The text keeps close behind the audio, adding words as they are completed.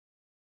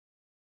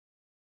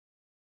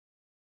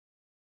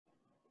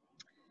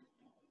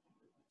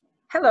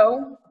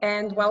Hello,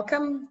 and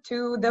welcome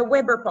to the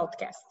Weber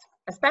podcast,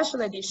 a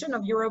special edition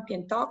of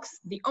European Talks,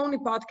 the only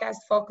podcast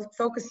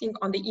focusing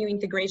on the EU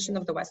integration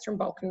of the Western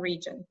Balkan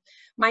region.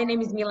 My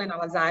name is Milena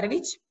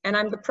Lazarevic, and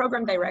I'm the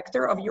Program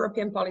Director of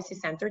European Policy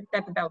Center,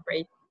 TEP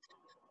Belgrade.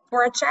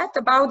 For a chat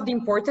about the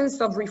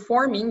importance of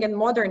reforming and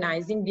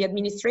modernizing the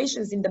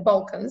administrations in the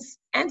Balkans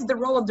and the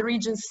role of the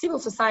region's civil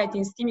society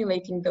in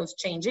stimulating those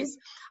changes,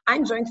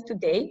 I'm joined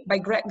today by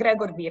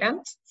Gregor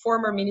Virant,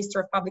 former Minister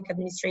of Public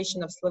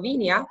Administration of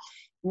Slovenia,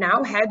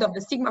 now head of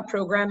the SIGMA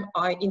program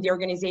in the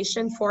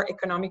Organization for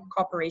Economic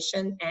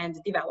Cooperation and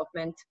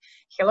Development.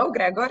 Hello,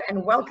 Gregor,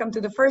 and welcome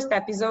to the first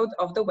episode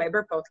of the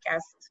Weber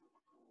podcast.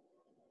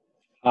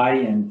 Hi,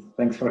 and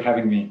thanks for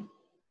having me.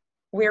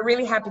 We're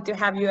really happy to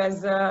have you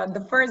as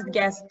the first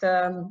guest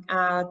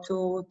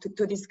to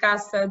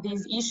discuss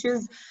these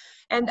issues.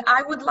 And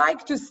I would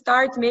like to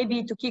start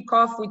maybe to kick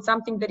off with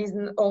something that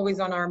isn't always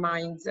on our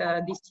minds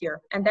this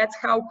year. And that's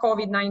how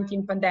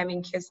COVID-19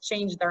 pandemic has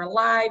changed our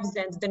lives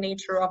and the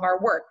nature of our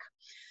work.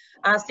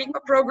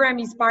 SIGMA program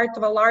is part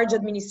of a large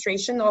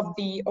administration of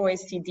the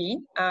OECD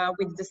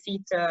with the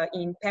seat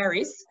in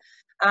Paris.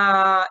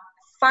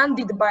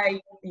 Funded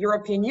by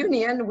European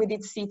Union with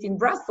its seat in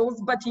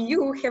Brussels, but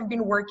you have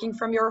been working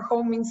from your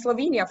home in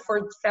Slovenia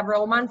for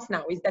several months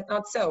now. Is that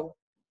not so?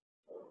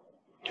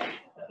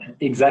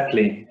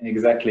 Exactly.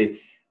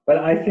 But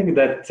I think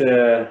that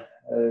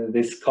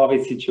this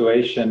COVID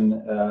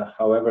situation,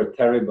 however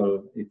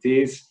terrible it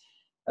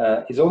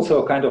is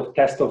also a kind of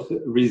test of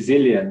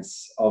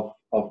resilience of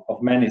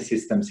many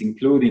systems,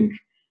 including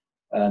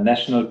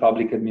national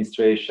public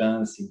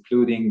administrations,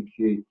 including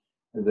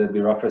the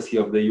bureaucracy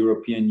of the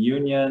European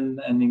Union,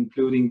 and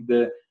including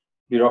the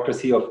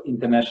bureaucracy of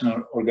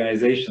international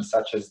organizations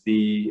such as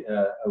the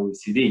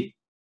OECD.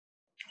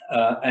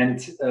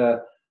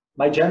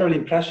 My general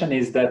impression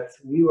is that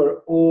we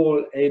were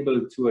all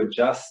able to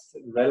adjust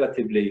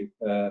relatively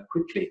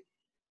quickly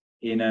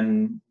in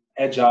an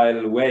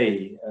agile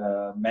way,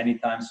 many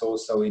times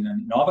also in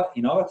an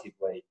innovative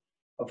way.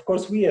 Of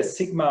course, we as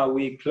SIGMA,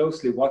 we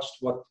closely watched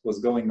what was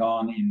going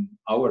on in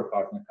our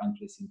partner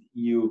countries in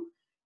the EU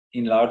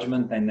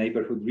enlargement and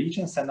neighborhood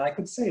regions, and I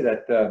could say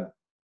that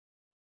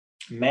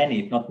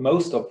many, if not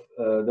most of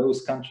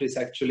those countries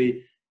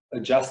actually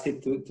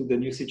adjusted to the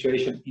new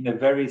situation in a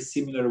very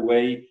similar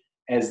way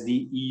as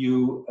the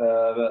EU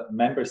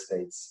member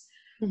states.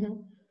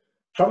 Mm-hmm.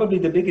 Probably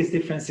the biggest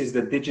difference is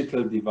the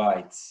digital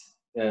divides.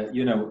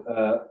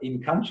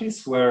 In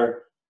countries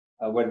where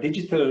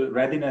digital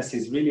readiness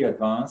is really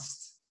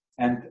advanced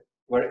and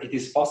where it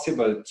is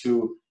possible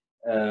to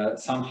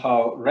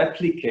somehow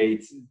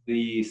replicate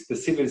the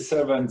civil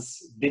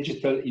servant's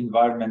digital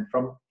environment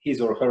from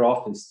his or her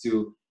office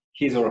to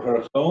his or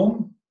her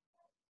home,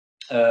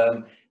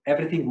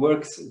 everything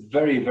works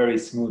very, very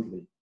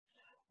smoothly.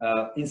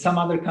 In some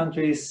other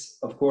countries,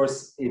 of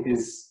course, it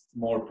is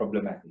more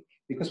problematic,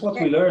 because what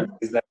we learned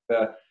is that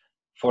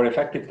for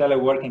effective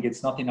teleworking,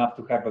 it's not enough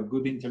to have a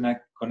good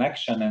internet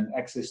connection and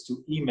access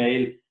to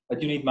email, but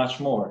you need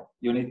much more.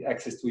 You need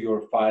access to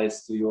your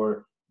files, to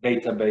your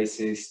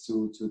databases,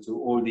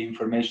 to all the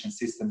information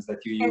systems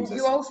that you use. And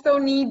you also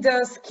need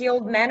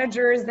skilled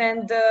managers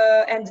and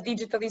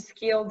digitally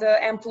skilled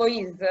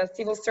employees,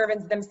 civil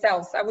servants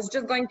themselves. I was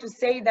just going to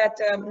say that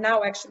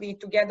now, actually,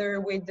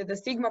 together with the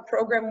SIGMA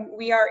program,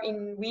 we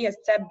as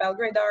TEP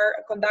Belgrade are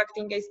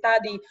conducting a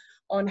study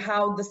on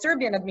how the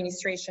Serbian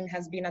administration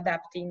has been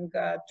adapting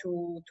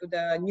to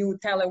the new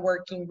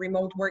teleworking,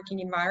 remote working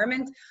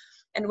environment.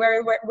 And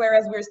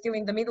whereas we're still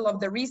in the middle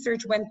of the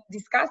research, when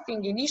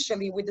discussing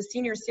initially with the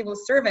senior civil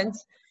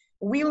servants,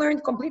 we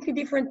learned completely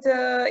different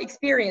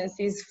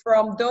experiences,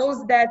 from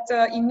those that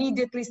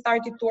immediately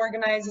started to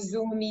organize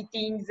Zoom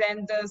meetings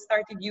and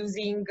started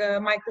using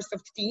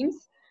Microsoft Teams,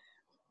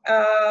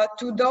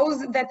 to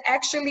those that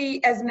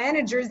actually, as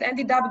managers,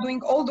 ended up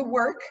doing all the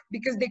work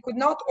because they could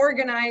not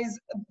organize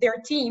their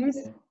teams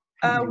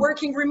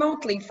working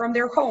remotely from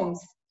their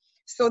homes.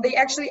 So they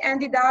actually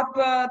ended up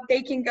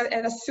taking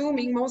and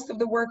assuming most of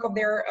the work of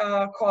their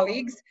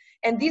colleagues.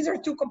 And these are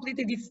two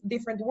completely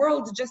different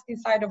worlds just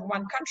inside of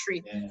one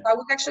country. Yeah. So I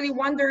was actually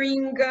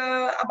wondering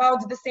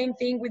about the same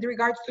thing with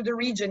regards to the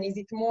region. Is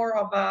it more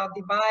of a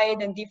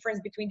divide and difference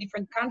between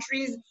different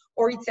countries,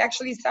 or it's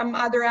actually some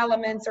other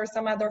elements or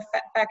some other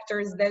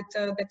factors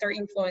that are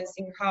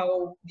influencing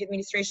how the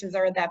administrations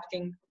are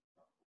adapting?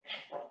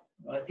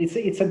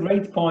 It's a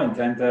great point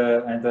and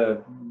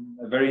a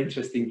very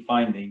interesting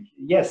finding.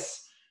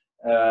 Yes,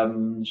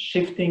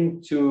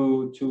 shifting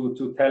to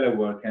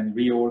telework and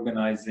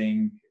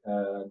reorganizing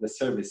the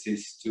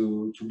services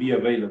to be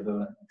available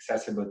and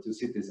accessible to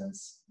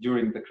citizens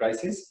during the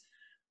crisis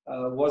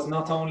was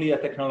not only a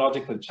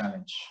technological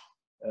challenge.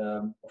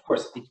 Of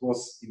course, it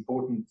was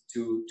important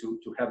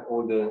to have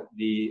all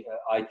the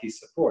IT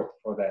support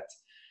for that,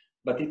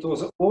 but it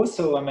was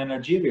also a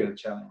managerial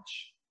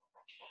challenge.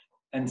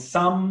 And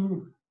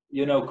some,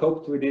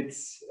 coped with it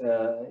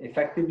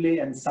effectively,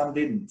 and some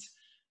didn't.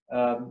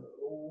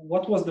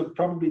 What was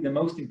probably the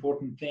most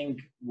important thing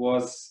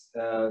was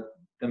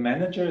the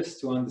managers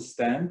to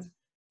understand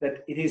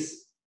that it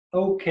is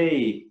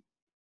okay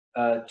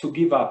to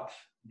give up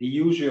the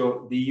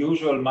usual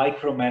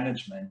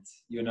micromanagement,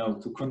 you know,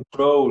 to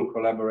control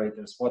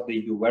collaborators, what they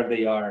do, where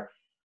they are,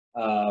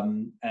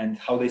 and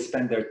how they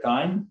spend their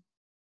time,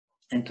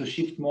 and to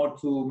shift more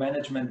to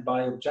management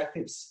by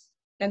objectives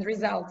and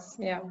results.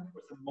 Yeah,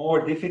 it's a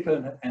more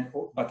difficult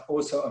but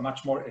also a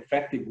much more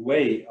effective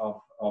way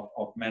of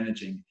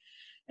managing.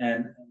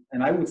 And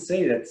I would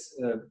say that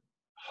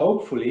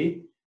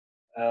hopefully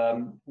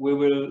we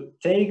will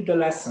take the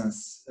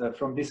lessons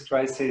from this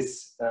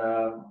crisis,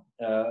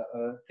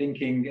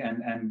 thinking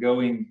and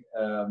going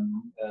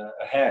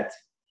ahead.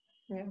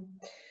 Yeah,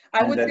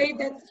 I would say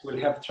that will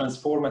have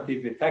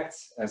transformative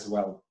effects as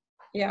well.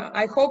 Yeah,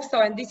 I hope so.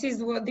 And this is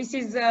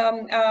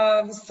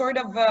sort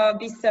of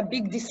this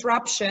big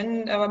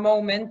disruption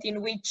moment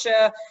in which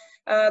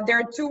there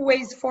are two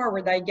ways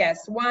forward, I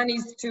guess. One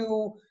is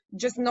to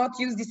just not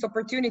use this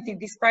opportunity,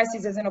 this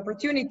crisis as an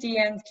opportunity,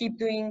 and keep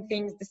doing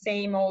things the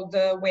same old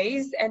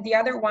ways. And the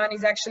other one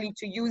is actually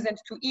to use and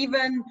to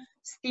even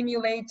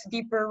stimulate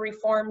deeper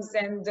reforms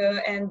and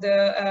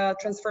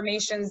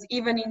transformations,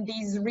 even in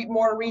these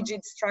more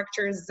rigid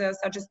structures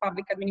such as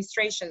public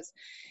administrations.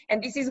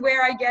 And this is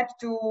where I get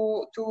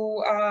to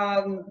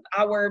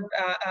our,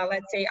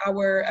 let's say,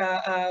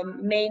 our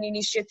main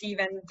initiative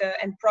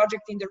and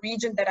project in the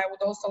region that I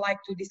would also like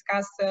to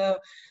discuss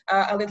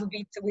a little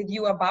bit with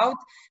you about.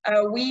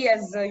 We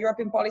as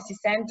European Policy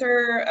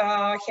Center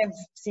have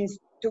since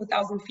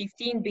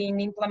 2015 been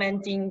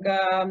implementing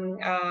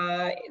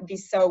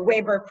this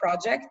Weber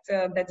project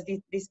that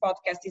this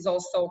podcast is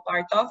also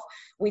part of,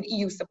 with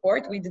EU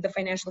support, with the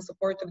financial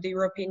support of the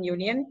European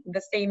Union,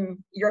 the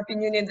same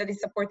European Union that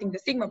is supporting the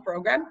Sigma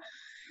program.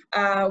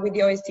 With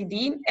the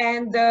OECD.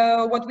 And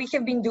what we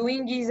have been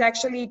doing is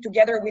actually,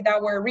 together with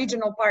our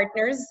regional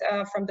partners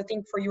from the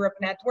Think for Europe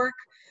network,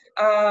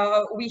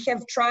 we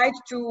have tried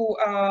to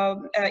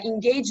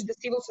engage the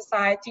civil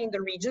society in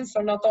the region.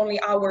 So not only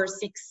our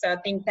 6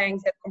 think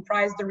tanks that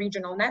comprise the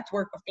regional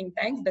network of think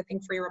tanks, the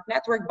Think for Europe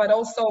network, but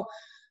also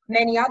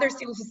many other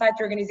civil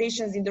society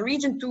organizations in the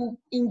region, to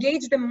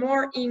engage them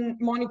more in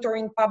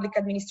monitoring public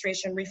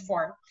administration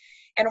reform.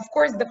 And of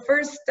course, the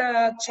first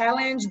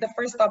challenge, the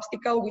first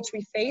obstacle which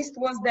we faced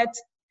was that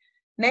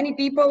many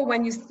people,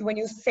 when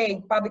you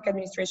say public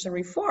administration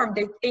reform,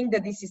 they think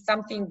that this is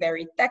something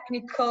very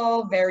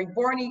technical, very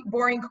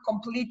boring,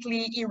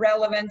 completely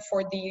irrelevant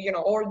for the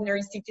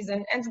ordinary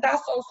citizen, and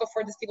thus also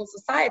for the civil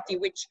society,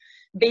 which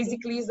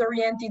basically is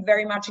oriented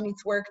very much in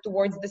its work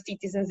towards the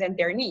citizens and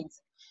their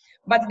needs.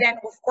 But then,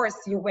 of course,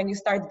 when you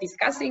start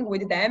discussing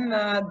with them,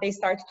 they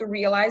start to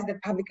realize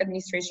that public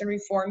administration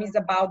reform is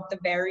about the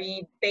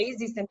very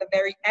basis and the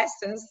very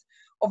essence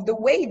of the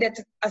way that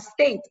a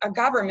state, a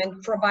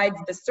government, provides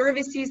the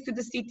services to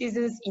the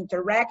citizens,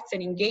 interacts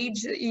and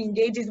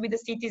engages with the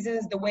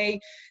citizens, the way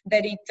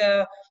that it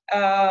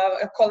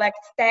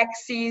collects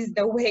taxes,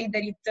 the way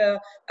that it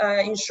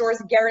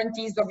ensures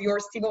guarantees of your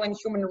civil and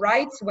human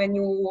rights when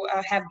you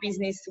have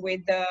business with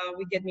the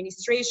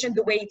administration,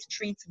 the way it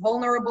treats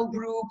vulnerable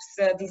groups,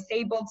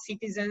 disabled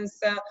citizens,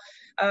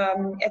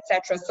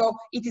 etc. So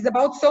it is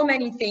about so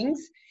many things.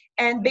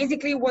 And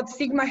basically what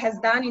Sigma has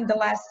done in the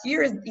last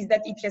years is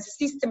that it has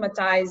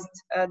systematized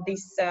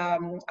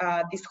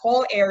this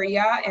whole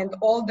area and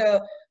all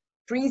the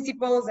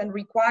principles and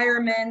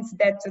requirements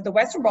that the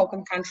Western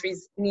Balkan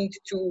countries need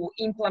to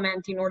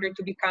implement in order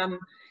to become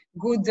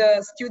good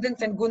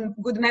students and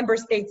good member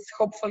states,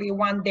 hopefully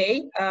one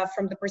day,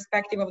 from the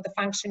perspective of the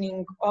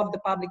functioning of the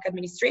public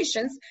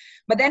administrations.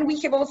 But then we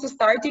have also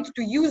started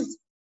to use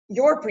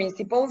your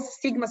principles,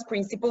 Sigma's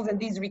principles, and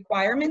these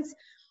requirements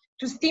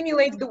to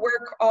stimulate the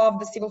work of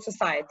the civil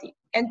society.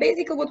 And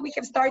basically what we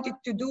have started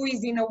to do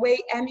is, in a way,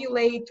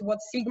 emulate what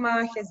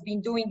Sigma has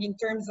been doing in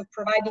terms of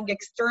providing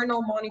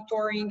external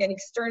monitoring and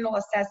external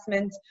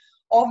assessment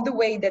of the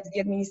way that the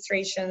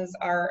administrations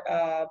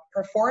are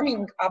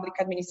performing public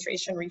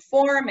administration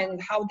reform and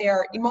how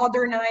they're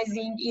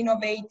modernizing,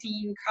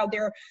 innovating, how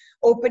they're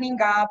opening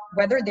up,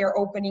 whether they're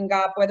opening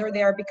up, whether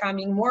they are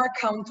becoming more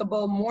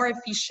accountable, more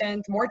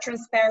efficient, more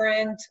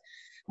transparent,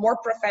 more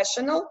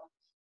professional.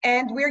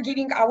 And we're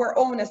giving our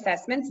own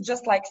assessments,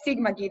 just like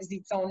Sigma gives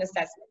its own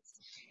assessments.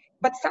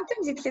 But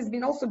sometimes it has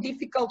been also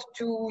difficult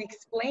to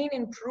explain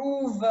and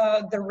prove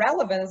the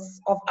relevance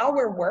of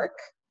our work,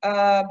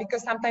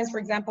 because sometimes, for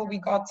example, we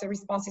got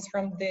responses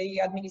from the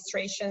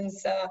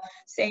administrations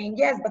saying,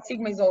 yes, but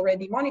Sigma is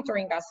already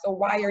monitoring us, so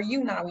why are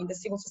you now in the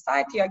civil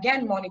society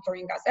again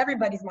monitoring us?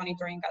 Everybody's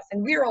monitoring us,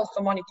 and we're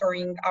also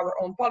monitoring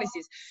our own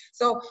policies.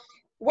 So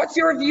what's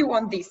your view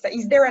on this?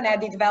 Is there an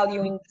added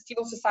value in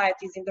civil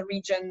societies in the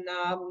region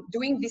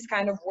doing this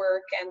kind of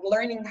work and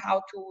learning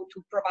how to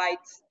provide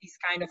these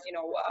kind of,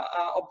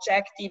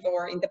 objective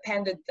or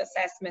independent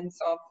assessments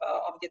of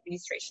the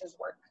administration's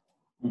work?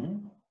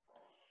 Mm-hmm.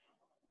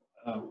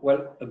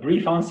 Well, a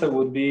brief answer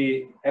would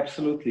be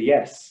absolutely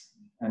yes.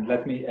 And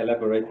let me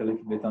elaborate a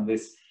little bit on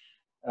this.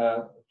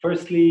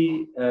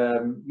 Firstly,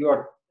 you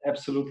are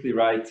absolutely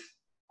right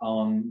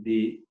on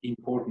the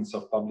importance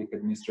of public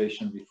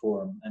administration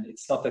reform. And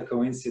it's not a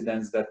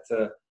coincidence that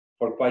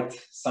for quite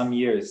some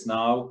years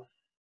now,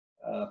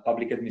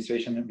 public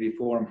administration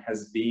reform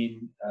has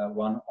been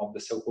one of the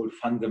so-called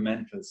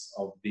fundamentals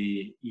of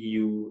the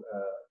EU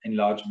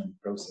enlargement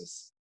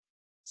process.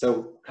 So,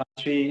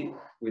 country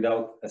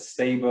without a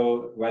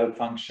stable,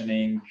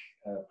 well-functioning,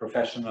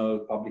 professional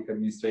public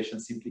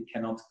administration simply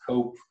cannot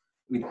cope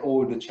with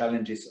all the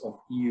challenges of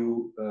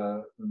EU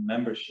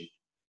membership.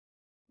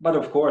 But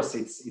of course,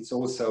 it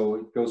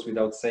goes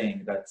without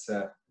saying that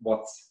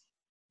what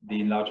the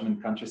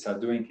enlargement countries are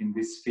doing in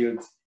this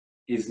field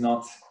is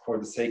not for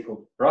the sake of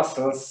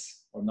Brussels,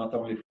 or not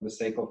only for the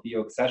sake of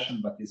EU accession,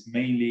 but is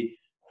mainly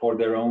for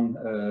their own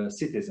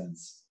citizens.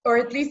 Or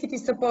at least it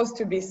is supposed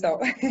to be so.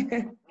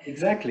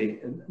 Exactly.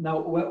 Now,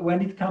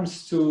 when it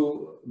comes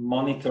to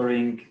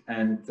monitoring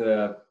and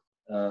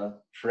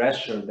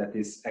pressure that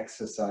is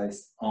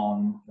exercised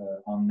on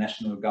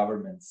national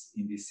governments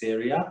in this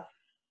area,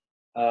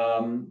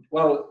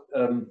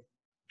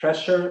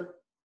 pressure,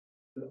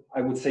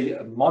 I would say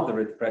a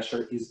moderate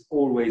pressure, is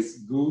always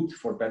good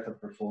for better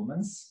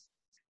performance.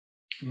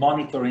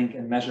 Monitoring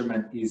and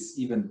measurement is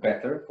even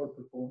better for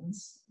performance.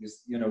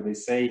 Because, you know, they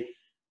say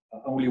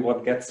only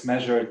what gets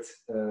measured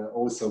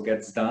also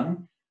gets done.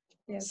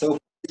 Yes. So from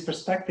this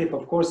perspective,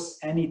 of course,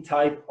 any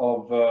type of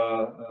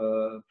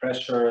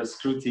pressure,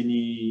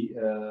 scrutiny,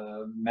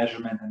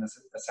 measurement and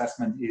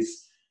assessment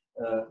is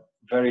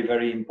very,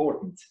 very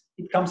important.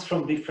 It comes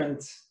from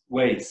different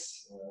ways,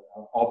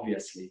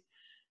 obviously.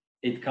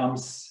 It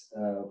comes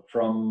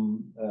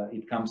from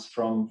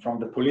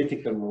the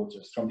political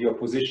waters, from the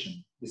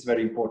opposition. This is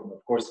very important.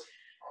 Of course,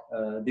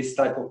 this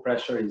type of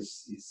pressure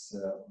is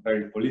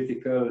very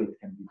political. It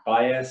can be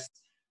biased,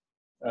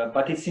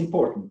 but it's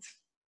important.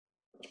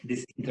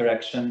 This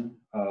interaction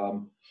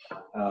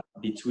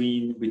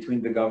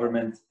between the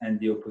government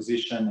and the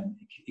opposition, and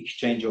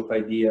exchange of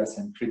ideas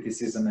and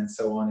criticism and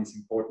so on, is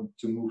important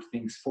to move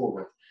things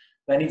forward.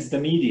 Then it's the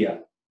media.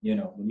 You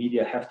know, the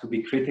media have to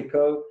be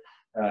critical,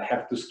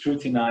 have to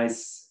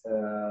scrutinize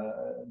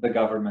the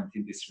government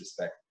in this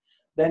respect.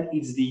 Then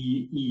it's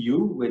the EU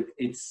with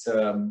its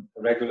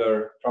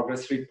regular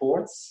progress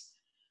reports,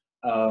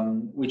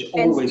 which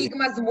always... And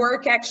Sigma's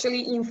work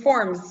actually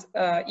informs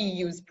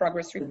EU's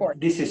progress report.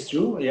 This is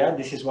true, yeah,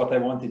 this is what I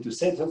wanted to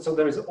say. So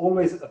there is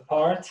always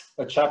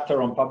a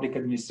chapter on public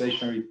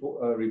administration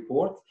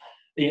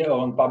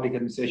on public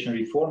administration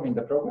reform in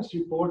the progress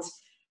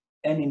reports.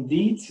 And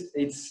indeed,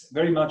 it's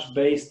very much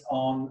based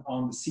on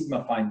the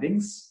Sigma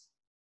findings.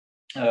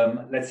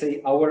 Let's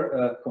say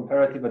our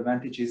comparative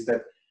advantage is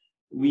that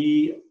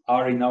we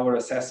are in our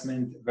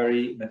assessment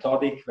very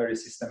methodic, very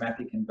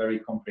systematic, and very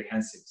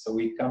comprehensive. So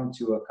we come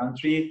to a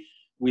country,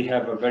 we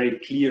have a very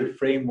clear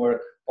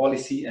framework,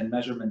 policy and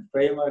measurement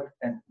framework,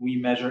 and we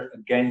measure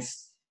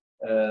against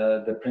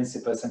the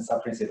principles and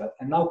sub-principles.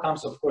 And now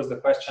comes, of course, the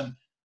question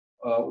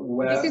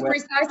this is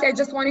precisely, I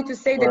just wanted to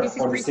say that this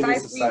is precisely...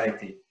 civil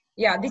society.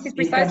 Yeah, this is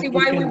precisely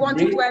why we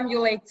wanted to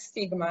emulate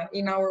Sigma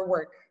in our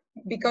work,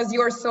 because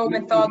you're so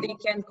methodic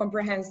and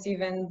comprehensive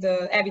and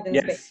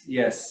evidence-based.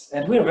 Yes,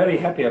 and we're very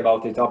happy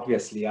about it,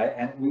 obviously.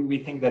 And we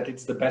think that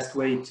it's the best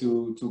way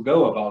to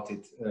go about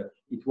it.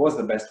 It was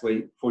the best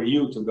way for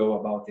you to go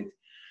about it.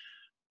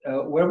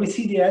 Where we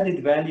see the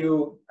added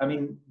value, I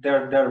mean,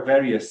 there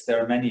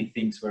are many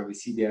things where we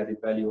see the added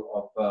value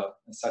of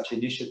such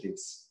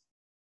initiatives.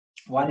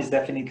 One is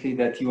definitely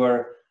that you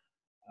are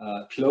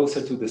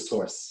closer to the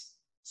source.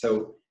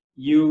 So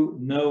you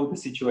know the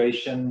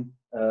situation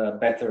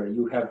better.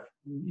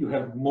 You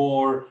have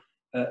more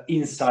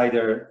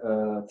insider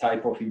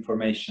type of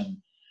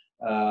information.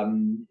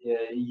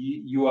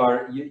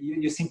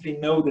 You simply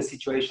know the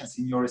situations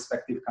in your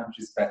respective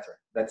countries better.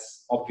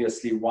 That's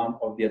obviously one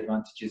of the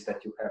advantages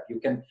that you have. You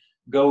can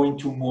go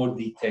into more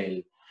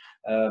detail.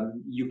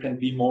 You can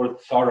be more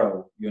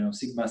thorough. You know,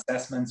 Sigma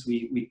assessments,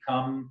 we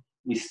come,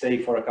 we stay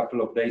for a couple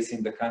of days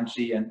in the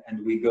country, and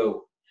we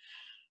go.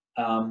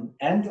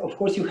 And of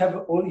course, you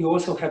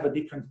also have a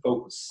different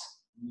focus.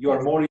 You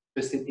are more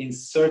interested in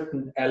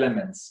certain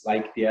elements,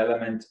 like the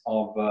element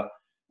of,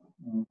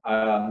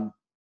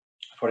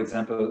 for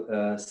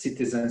example,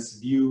 citizens'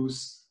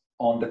 views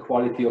on the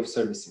quality of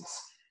services,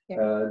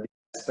 the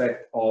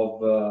aspect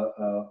of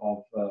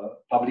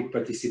public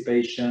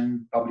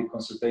participation, public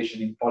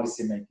consultation in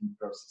policy-making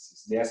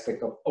processes, the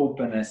aspect of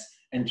openness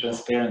and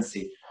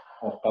transparency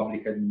of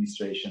public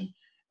administration,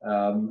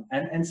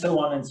 and so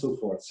on and so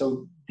forth.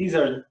 So these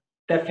are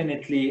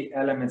definitely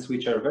elements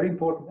which are very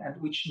important and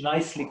which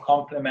nicely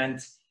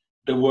complement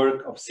the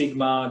work of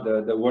Sigma,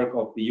 the work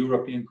of the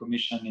European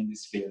Commission in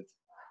this field.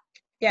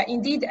 Yeah,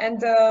 indeed.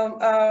 And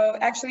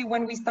actually,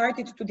 when we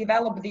started to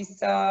develop this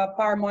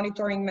PAR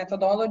monitoring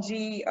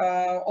methodology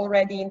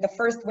already in the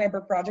first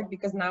Weber project,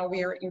 because now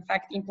we're in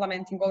fact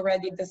implementing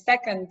already the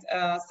second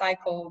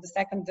cycle, the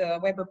second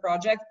Weber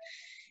project,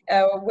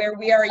 where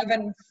we are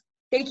even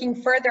taking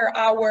further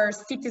our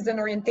citizen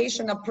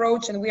orientation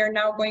approach, and we are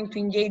now going to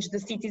engage the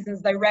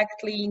citizens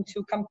directly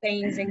into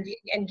campaigns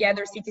and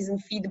gather citizen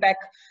feedback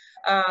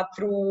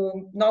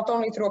through not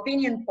only through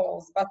opinion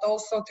polls, but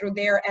also through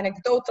their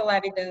anecdotal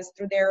evidence,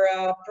 through their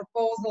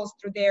proposals,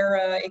 through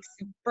their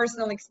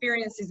personal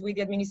experiences with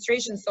the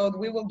administration. So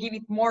we will give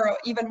it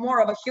even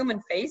more of a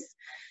human face.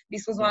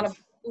 This was one of the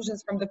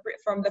conclusions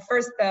from the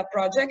first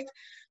project.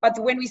 But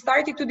when we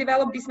started to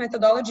develop this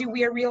methodology,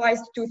 we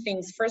realized two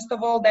things. First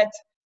of all, that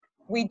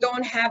we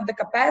don't have the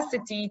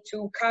capacity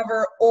to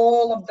cover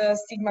all of the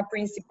Sigma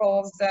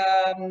principles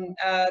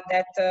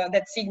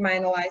that Sigma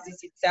analyzes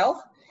itself,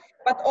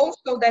 but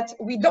also that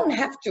we don't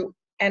have to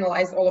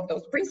analyze all of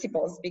those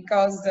principles,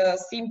 because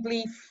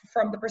simply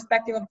from the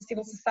perspective of the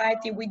civil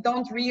society, we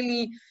don't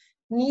really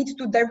need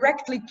to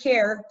directly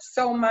care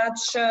so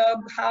much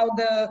how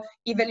the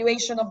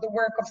evaluation of the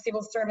work of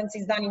civil servants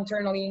is done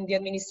internally in the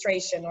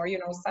administration, or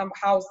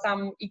somehow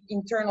some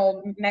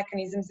internal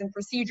mechanisms and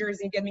procedures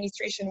in the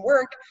administration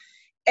work,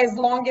 as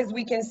long as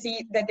we can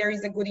see that there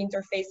is a good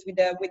interface with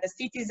the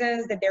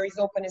citizens, that there is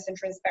openness and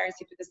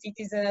transparency to the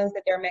citizens,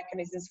 that there are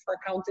mechanisms for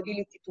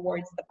accountability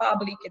towards the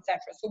public, etc.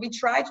 So we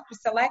tried to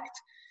select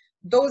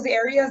those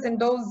areas and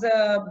those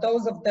of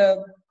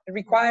the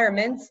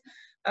requirements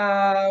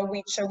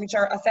which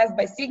are assessed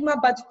by Sigma,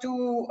 but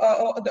to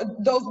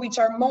those which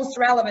are most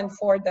relevant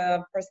for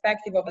the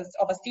perspective of a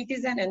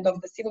citizen and of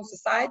the civil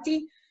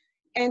society,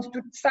 and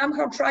to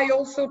somehow try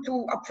also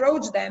to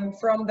approach them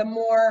from the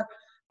more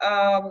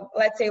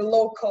let's say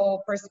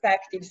local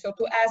perspective. So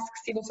to ask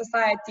civil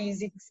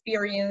society's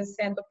experience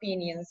and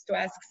opinions, to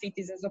ask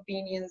citizens'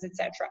 opinions,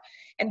 etc.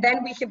 And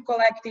then we have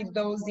collected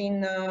those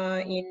in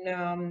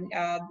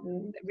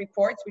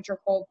reports which are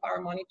called Power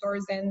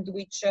Monitors, and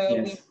which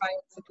we try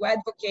also to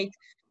advocate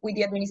with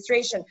the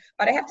administration.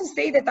 But I have to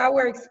say that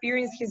our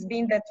experience has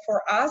been that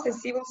for us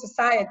as civil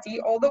society,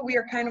 although we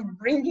are kind of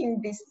bringing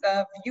this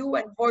view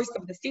and voice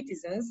of the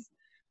citizens,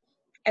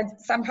 and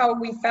somehow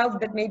we felt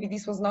that maybe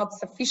this was not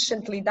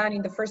sufficiently done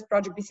in the first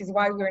project. This is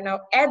why we are now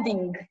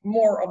adding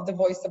more of the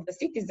voice of the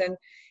citizen.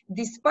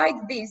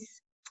 Despite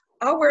this,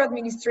 our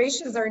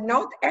administrations are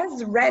not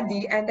as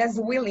ready and as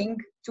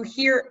willing to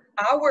hear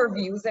our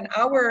views and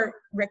our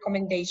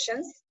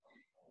recommendations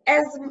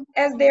as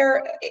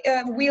they're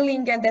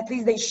willing, and at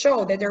least they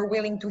show that they're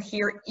willing to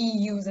hear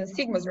EU's and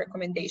Sigma's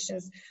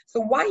recommendations. So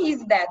why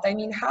is that? I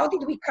mean, how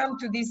did we come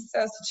to this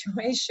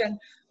situation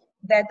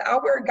that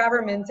our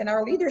governments and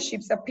our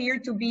leaderships appear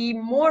to be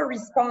more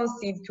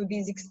responsive to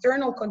these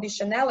external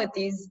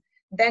conditionalities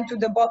than to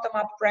the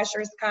bottom-up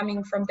pressures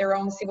coming from their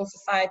own civil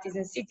societies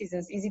and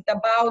citizens? Is it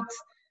about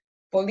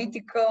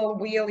political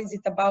will? Is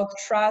it about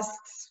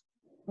trust?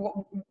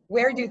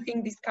 Where do you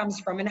think this comes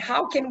from? And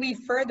how can we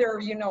further,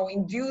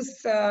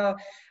 induce,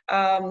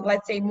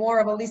 let's say,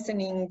 more of a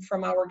listening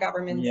from our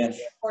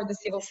governments for the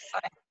civil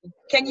society?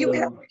 Can you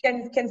help?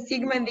 Can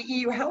Sigma and the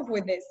EU help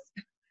with this?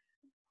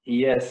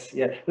 Yes,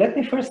 yeah. Let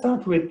me first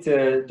start with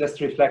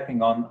just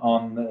reflecting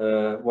on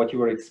what you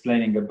were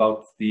explaining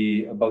about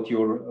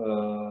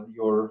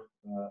your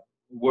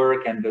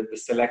work and the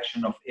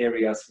selection of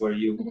areas where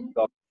you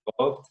got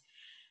involved.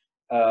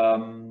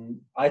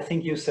 I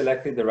think you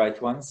selected the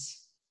right ones.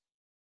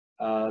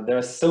 There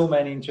are so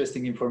many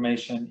interesting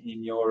information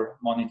in your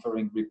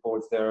monitoring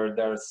reports. There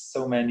are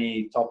so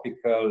many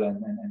topical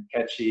and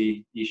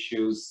catchy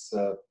issues.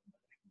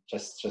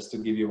 Just to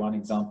give you one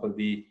example,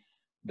 the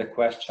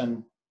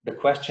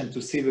question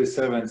to civil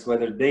servants,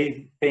 whether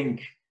they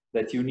think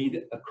that you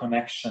need a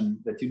connection,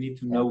 that you need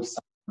to know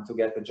someone to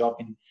get a job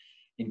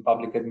in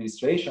public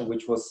administration,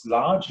 which was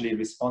largely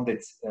responded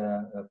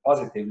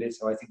positively.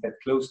 So I think that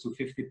close to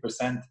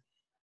 50%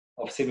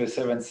 of civil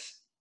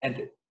servants,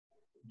 and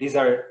these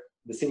are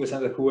the civil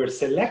servants who were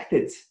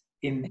selected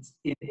in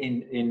the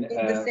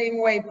same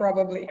way,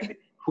 probably,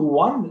 who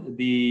won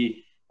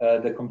the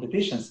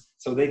competitions.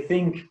 So they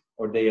think,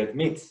 or they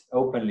admit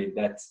openly,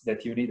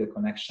 that you need a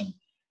connection.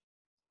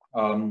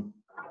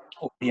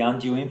 The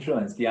undue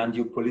influence, the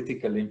undue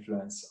political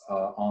influence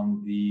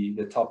on the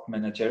top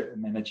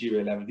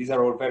managerial level. These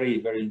are all very,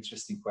 very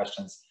interesting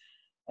questions.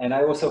 And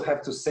I also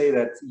have to say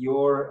that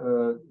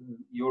your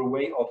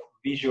way of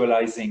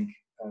visualizing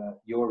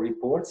your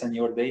reports and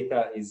your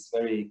data is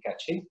very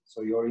catchy.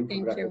 So your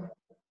infographic,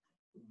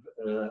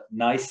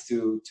 nice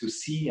to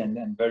see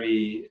and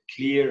very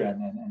clear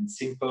and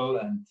simple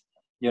and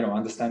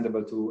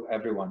understandable to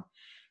everyone.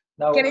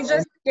 Now, can I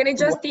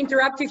just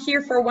interrupt you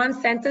here for one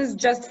sentence,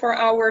 just for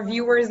our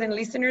viewers and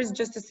listeners,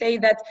 just to say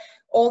that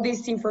all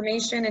this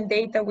information and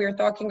data we're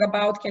talking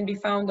about can be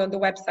found on the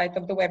website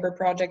of the Weber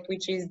project,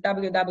 which is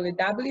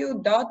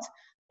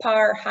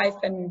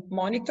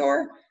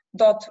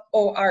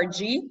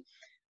www.par-monitor.org.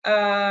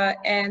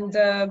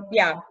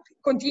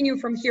 Continue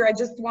from here. I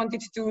just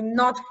wanted to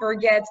not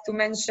forget to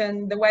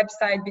mention the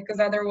website, because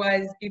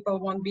otherwise people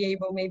won't be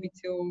able maybe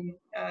to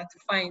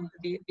find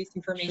this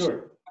information.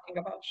 Sure.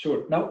 About.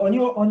 Sure. Now,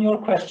 on your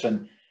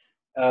question,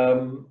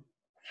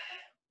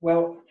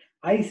 well,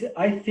 I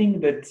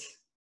think that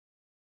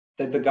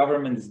the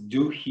governments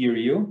do hear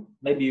you.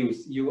 Maybe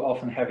you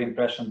often have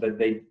impression that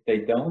they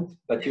don't,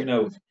 but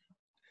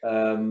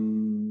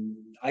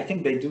I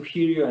think they do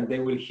hear you, and they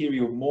will hear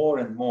you more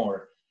and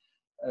more.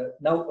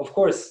 Now, of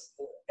course,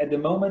 at the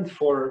moment,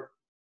 for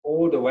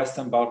all the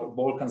Western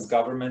Balkans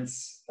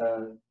governments,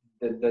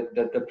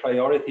 the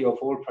priority of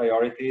all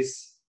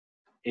priorities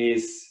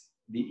is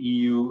the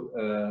EU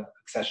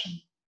accession.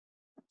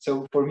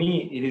 So for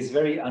me, it is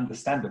very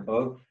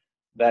understandable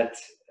that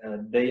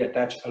they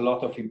attach a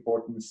lot of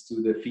importance to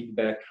the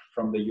feedback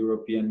from the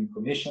European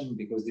Commission,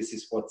 because this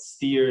is what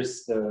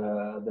steers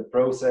the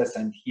process.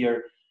 And here,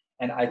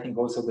 and I think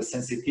also the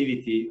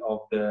sensitivity of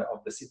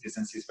the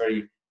citizens is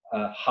very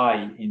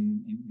high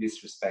in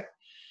this respect.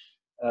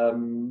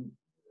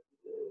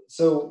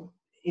 So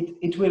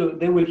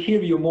they will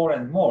hear you more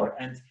and more.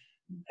 And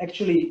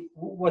actually,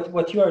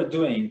 what you are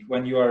doing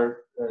when you are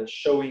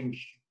showing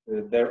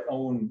their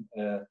own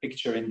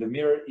picture in the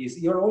mirror is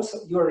you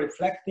are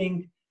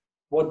reflecting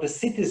what the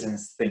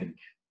citizens think.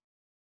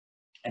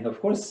 And of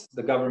course,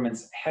 the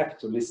governments have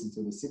to listen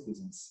to the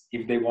citizens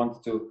if they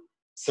want to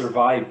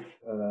survive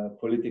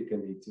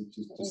politically,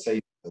 to say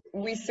so.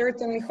 We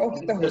certainly hope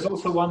so. There's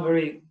also one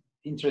very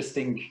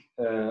interesting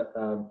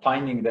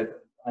finding that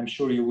I'm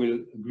sure you will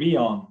agree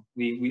on.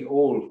 We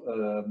all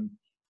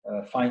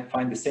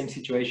find the same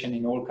situation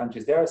in all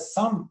countries. There are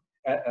some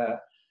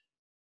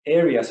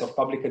areas of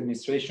public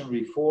administration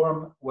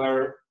reform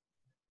where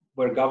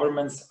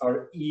governments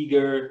are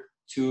eager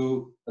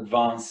to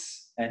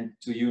advance and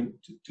to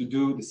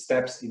do the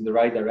steps in the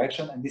right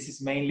direction, and this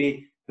is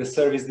mainly the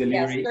service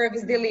delivery. Yes,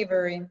 service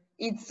delivery.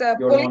 It's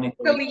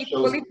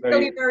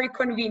politically very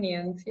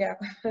convenient. Yeah.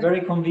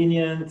 Very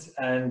convenient,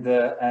 and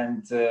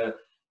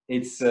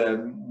it's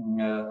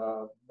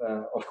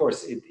of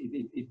course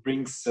it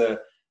brings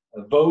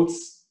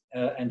votes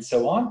and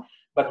so on.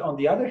 But on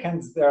the other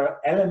hand, there are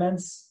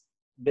elements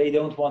they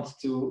don't want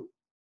to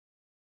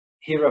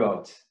hear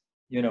about.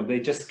 You know, they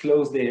just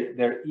close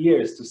their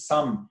ears to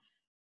some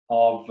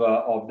of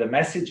the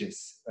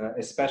messages,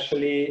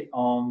 especially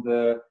on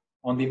the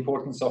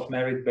importance of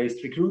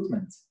merit-based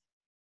recruitment,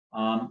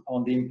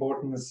 on the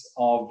importance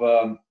of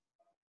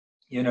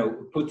you know,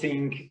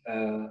 putting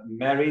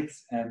merit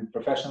and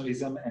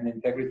professionalism and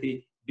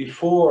integrity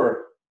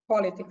before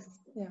politics.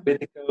 Yeah.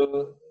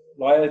 Political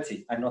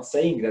loyalty. I'm not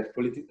saying that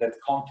that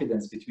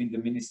confidence between the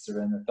minister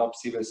and the top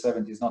civil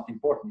servant is not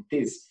important. It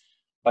is,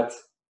 but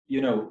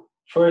you know,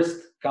 first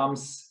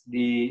comes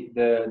the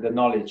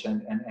knowledge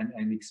and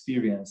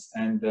experience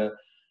and the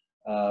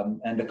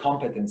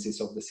competencies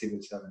of the civil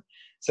servant.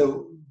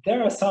 So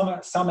there are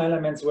some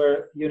elements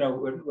where, you know,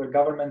 where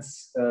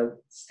governments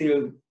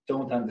still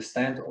don't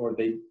understand, or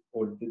they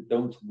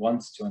don't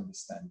want to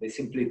understand. They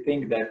simply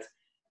think that,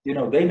 you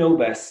know, they know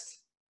best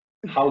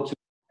how to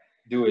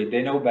do it.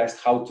 They know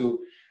best how to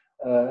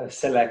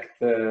select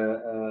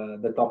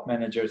the top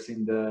managers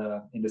in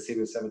the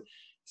civil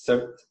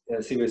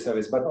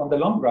service. But on the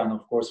long run,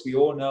 of course, we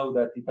all know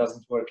that it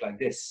doesn't work like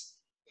this.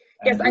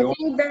 Yes, I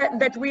think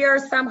that we are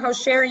somehow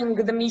sharing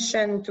the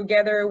mission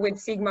together with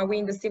Sigma, we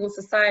in the civil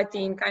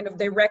society, in kind of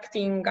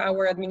directing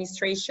our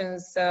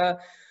administrations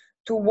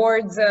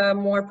towards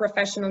more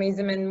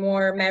professionalism and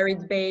more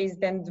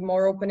merit-based and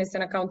more openness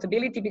and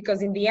accountability,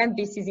 because in the end,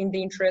 this is in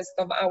the interest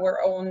of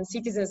our own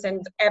citizens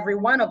and every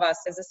one of us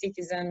as a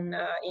citizen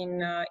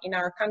in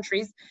our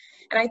countries.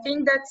 And I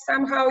think that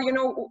somehow, you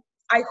know,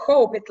 I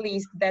hope at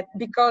least that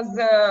because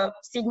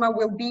Sigma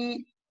will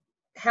be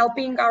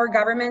helping our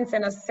governments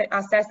and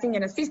assessing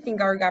and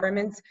assisting our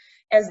governments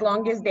as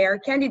long as they are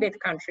candidate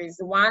countries.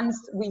 Once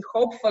we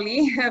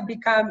hopefully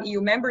become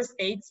EU member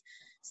states,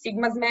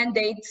 Sigma's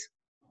mandate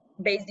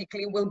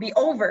basically will be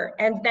over,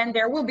 and then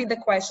there will be the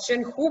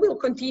question, who will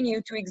continue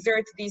to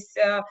exert this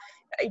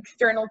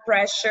external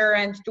pressure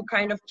and to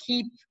kind of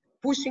keep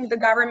pushing the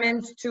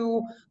government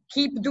to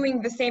keep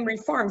doing the same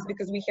reforms,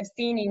 because we have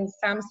seen in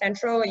some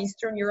Central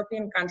Eastern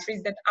European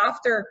countries that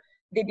after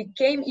they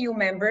became EU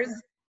members,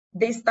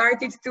 they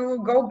started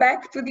to go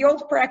back to the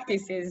old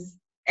practices.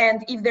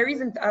 And if there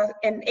isn't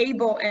an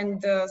able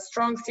and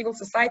strong civil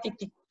society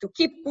to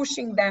keep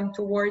pushing them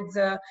towards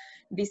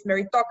this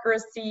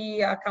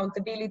meritocracy,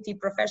 accountability,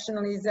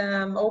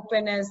 professionalism,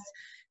 openness,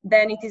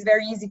 then it is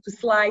very easy to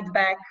slide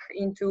back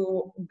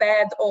into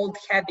bad old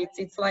habits.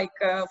 It's like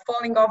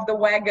falling off the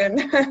wagon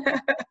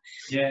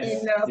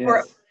yes,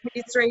 for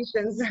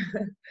administrations.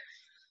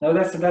 No,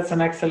 that's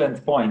an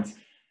excellent point.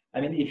 I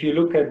mean, if you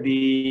look at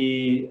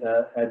the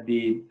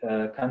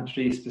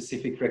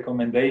country-specific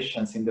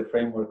recommendations in the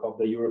framework of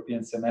the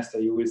European semester,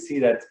 you will see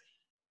that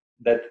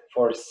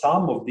for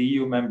some of the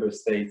EU member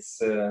states,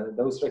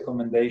 those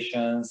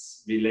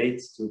recommendations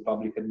relate to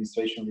public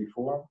administration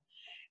reform,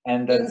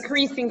 and that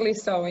increasingly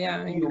so.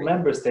 Yeah, EU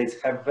member states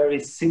have very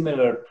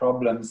similar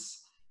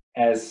problems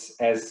as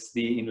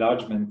the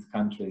enlargement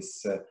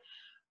countries.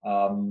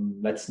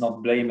 Let's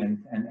not blame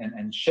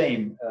and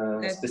shame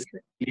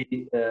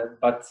specifically,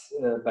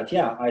 but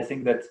yeah, I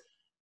think that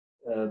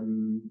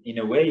in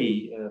a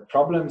way,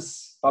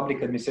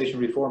 public administration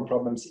reform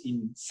problems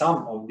in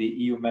some of the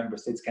EU member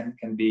states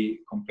can be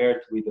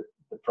compared with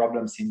the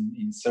problems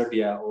in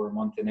Serbia or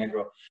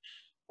Montenegro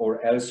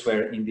or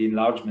elsewhere in the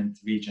enlargement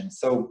region.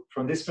 So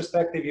from this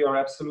perspective, you are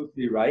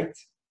absolutely right.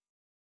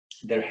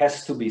 There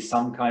has to be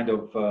some kind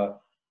of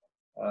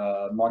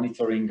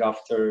monitoring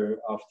after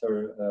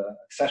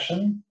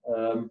accession.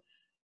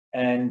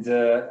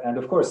 And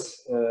of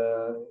course,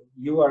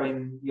 you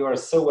are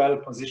so well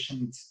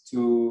positioned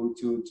to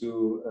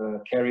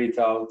carry it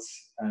out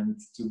and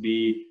to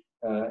be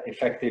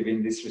effective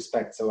in this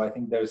respect. So I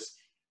think there's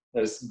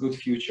good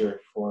future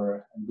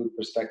for and good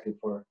perspective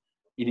for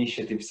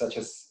initiatives such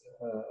as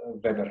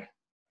Weber.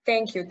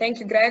 Thank you,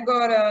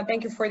 Gregor.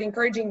 Thank you for the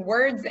encouraging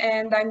words,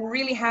 and I'm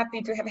really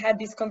happy to have had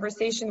this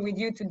conversation with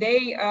you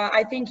today.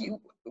 I think you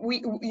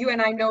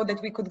and I know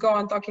that we could go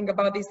on talking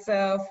about this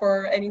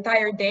for an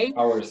entire day.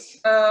 Hours.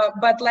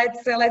 But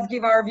let's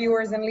give our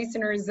viewers and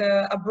listeners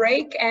a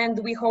break, and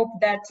we hope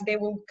that they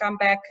will come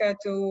back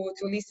to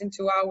listen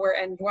to our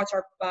and watch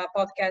our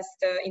podcast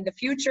in the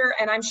future.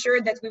 And I'm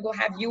sure that we will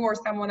have you or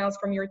someone else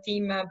from your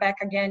team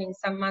back again in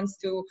some months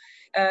to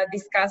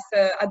discuss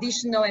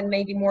additional and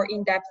maybe more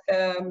in-depth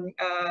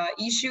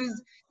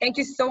issues. Thank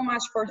you so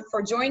much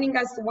for joining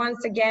us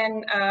once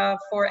again.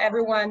 For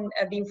everyone,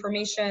 the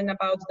information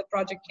about the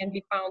project can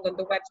be found on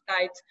the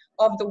website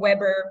of the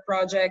Weber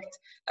project,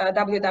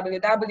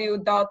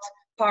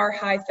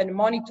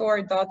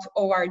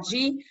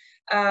 www.par-monitor.org.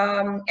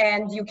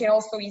 And you can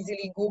also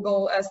easily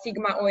Google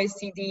Sigma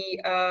OECD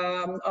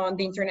on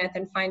the internet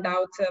and find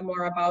out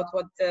more about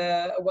what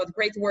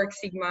great work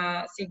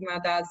Sigma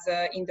does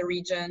in the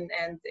region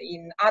and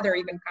in other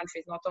even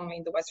countries, not only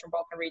in the Western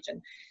Balkan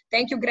region.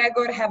 Thank you,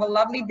 Gregor. Have a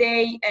lovely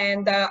day,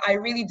 and I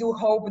really do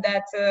hope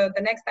that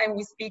the next time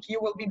we speak, you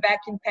will be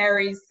back in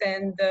Paris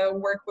and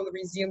work will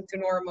resume to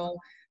normal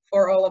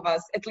for all of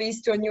us, at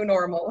least to a new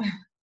normal.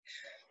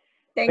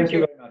 Thank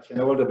you very much, and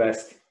all the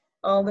best.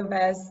 All the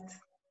best.